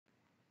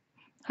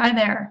Hi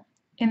there.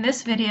 In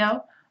this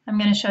video, I'm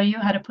going to show you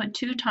how to put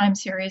two time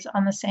series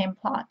on the same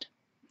plot.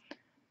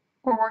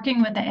 We're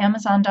working with the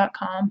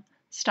Amazon.com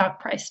stock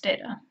price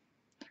data.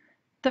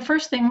 The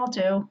first thing we'll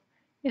do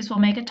is we'll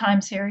make a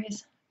time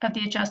series of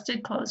the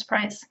adjusted close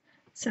price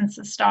since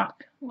the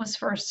stock was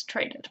first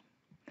traded.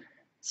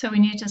 So we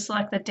need to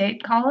select the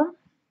date column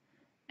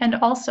and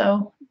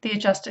also the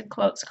adjusted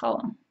close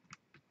column.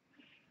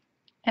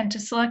 And to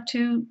select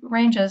two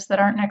ranges that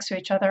aren't next to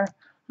each other,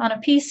 on a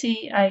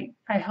PC, I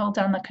held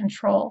down the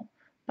Control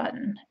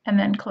button and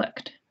then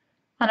clicked.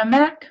 On a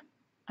Mac,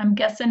 I'm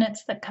guessing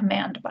it's the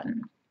Command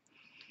button.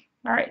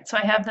 All right, so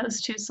I have those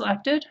two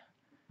selected.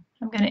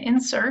 I'm going to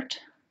insert.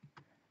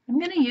 I'm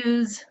going to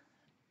use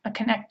a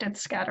connected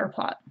scatter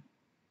plot.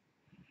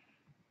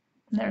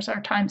 There's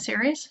our time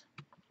series.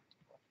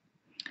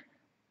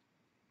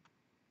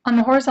 On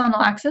the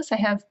horizontal axis, I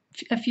have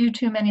a few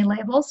too many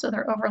labels, so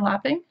they're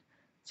overlapping.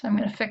 So I'm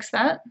going to fix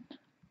that.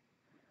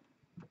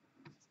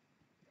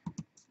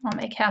 I'll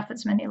make half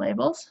as many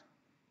labels.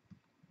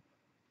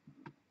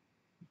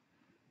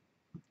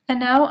 And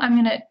now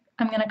I'm going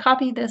to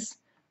copy this,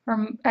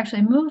 or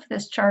actually move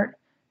this chart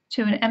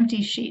to an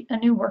empty sheet, a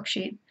new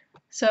worksheet,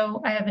 so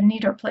I have a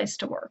neater place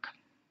to work.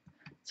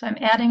 So I'm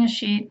adding a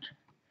sheet,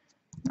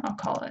 I'll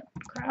call it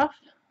graph.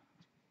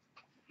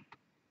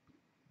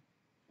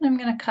 I'm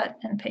going to cut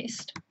and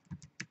paste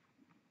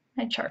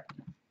my chart.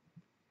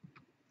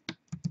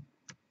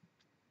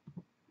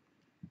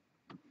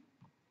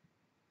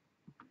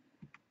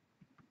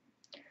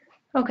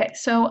 Okay,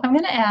 so I'm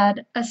going to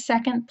add a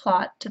second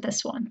plot to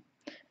this one.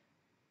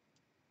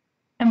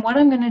 And what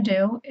I'm going to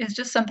do is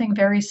just something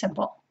very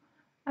simple.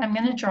 I'm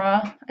going to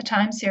draw a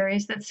time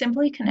series that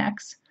simply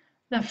connects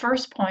the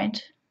first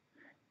point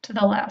to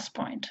the last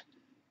point.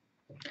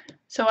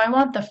 So I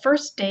want the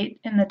first date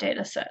in the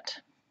data set.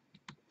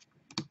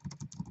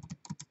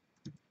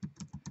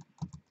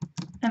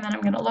 And then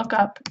I'm going to look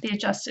up the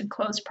adjusted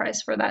close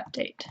price for that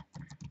date.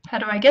 How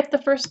do I get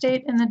the first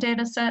date in the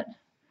data set?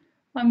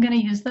 Well, I'm going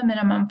to use the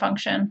minimum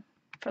function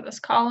for this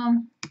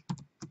column.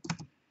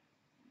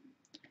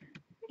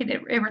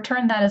 It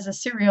returned that as a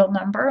serial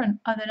number and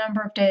the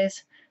number of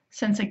days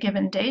since a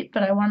given date,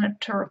 but I wanted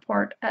to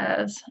report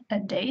as a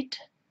date.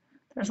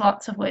 There's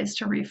lots of ways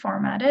to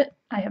reformat it.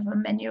 I have a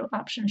menu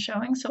option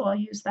showing, so I'll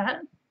use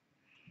that.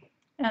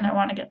 And I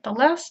want to get the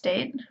last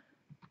date.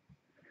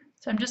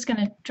 So I'm just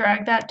going to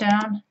drag that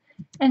down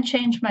and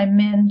change my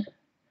min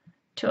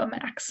to a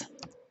max.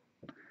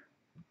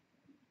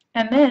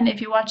 And then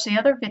if you watch the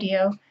other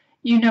video,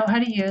 you know how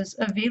to use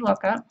a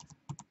VLOOKUP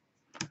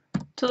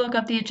to look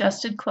up the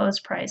adjusted close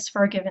price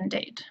for a given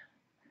date.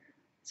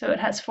 So it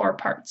has four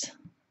parts: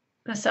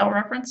 the cell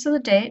reference to the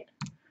date,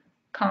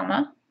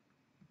 comma,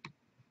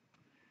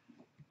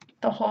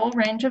 the whole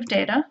range of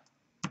data,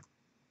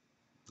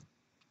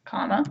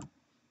 comma,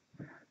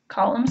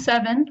 column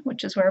 7,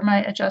 which is where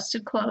my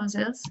adjusted close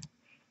is,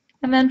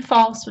 and then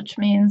false, which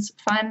means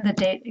find the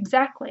date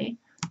exactly,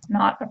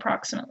 not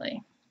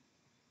approximately.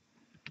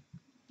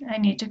 I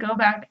need to go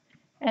back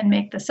and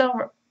make the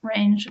cell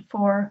range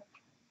for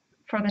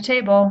the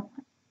table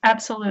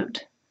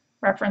absolute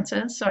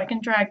references, so I can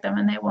drag them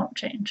and they won't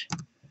change.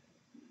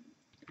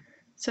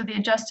 So the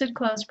adjusted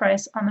close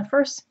price on the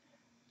first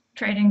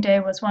trading day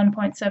was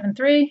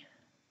 1.73,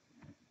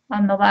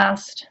 on the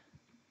last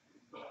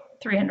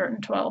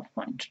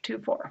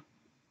 312.24.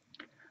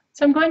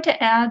 So I'm going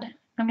to add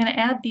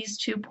these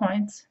 2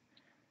 points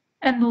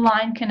and the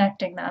line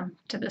connecting them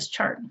to this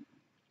chart.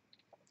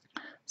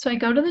 So I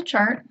go to the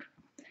chart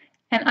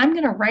and I'm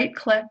going to right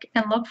click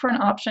and look for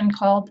an option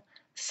called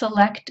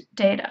Select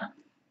Data.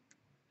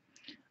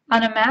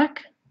 On a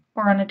Mac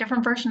or on a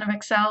different version of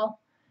Excel,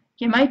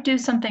 you might do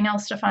something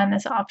else to find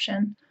this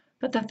option,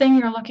 but the thing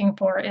you're looking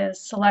for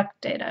is Select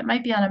Data. It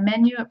might be on a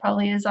menu, it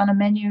probably is on a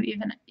menu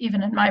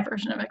even in my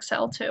version of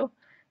Excel too,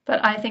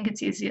 but I think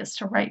it's easiest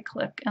to right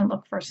click and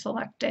look for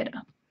Select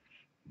Data.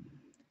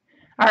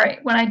 All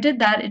right, when I did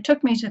that, it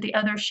took me to the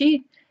other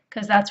sheet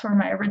because that's where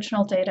my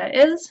original data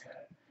is,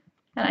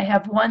 and I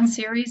have one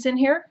series in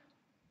here.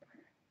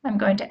 I'm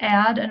going to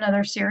add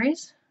another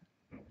series,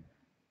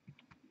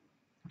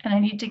 and I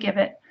need to give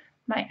it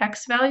my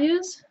X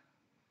values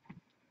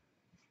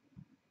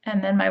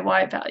and then my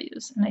Y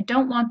values. And I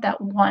don't want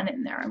that 1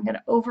 in there. I'm going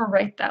to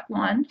overwrite that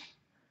 1,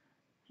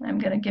 and I'm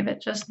going to give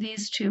it just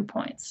these 2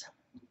 points.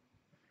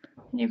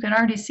 And you can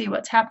already see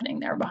what's happening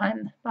there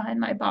behind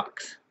my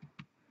box.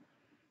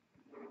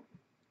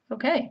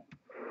 Okay.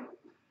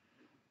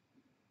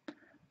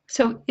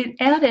 So it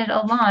added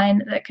a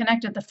line that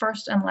connected the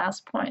first and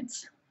last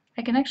points.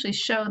 I can actually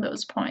show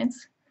those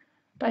points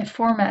by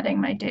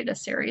formatting my data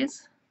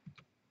series.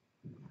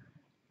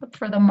 Look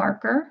for the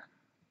marker,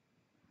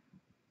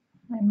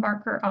 my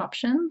marker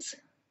options.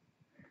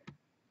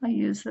 I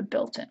use the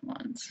built-in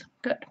ones.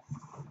 Good.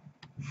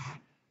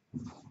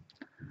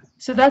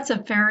 So that's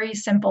a very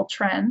simple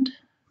trend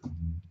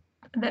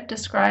that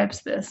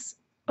describes this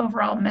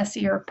overall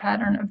messier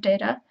pattern of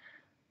data.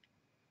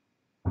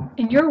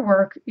 In your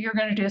work, you're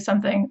going to do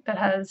something that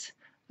has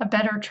a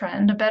better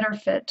trend, a better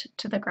fit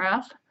to the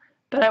graph,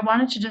 but I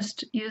wanted to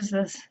just use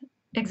this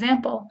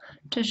example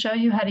to show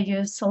you how to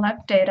use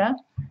select data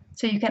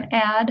so you can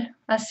add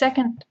a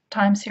second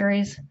time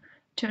series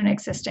to an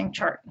existing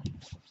chart.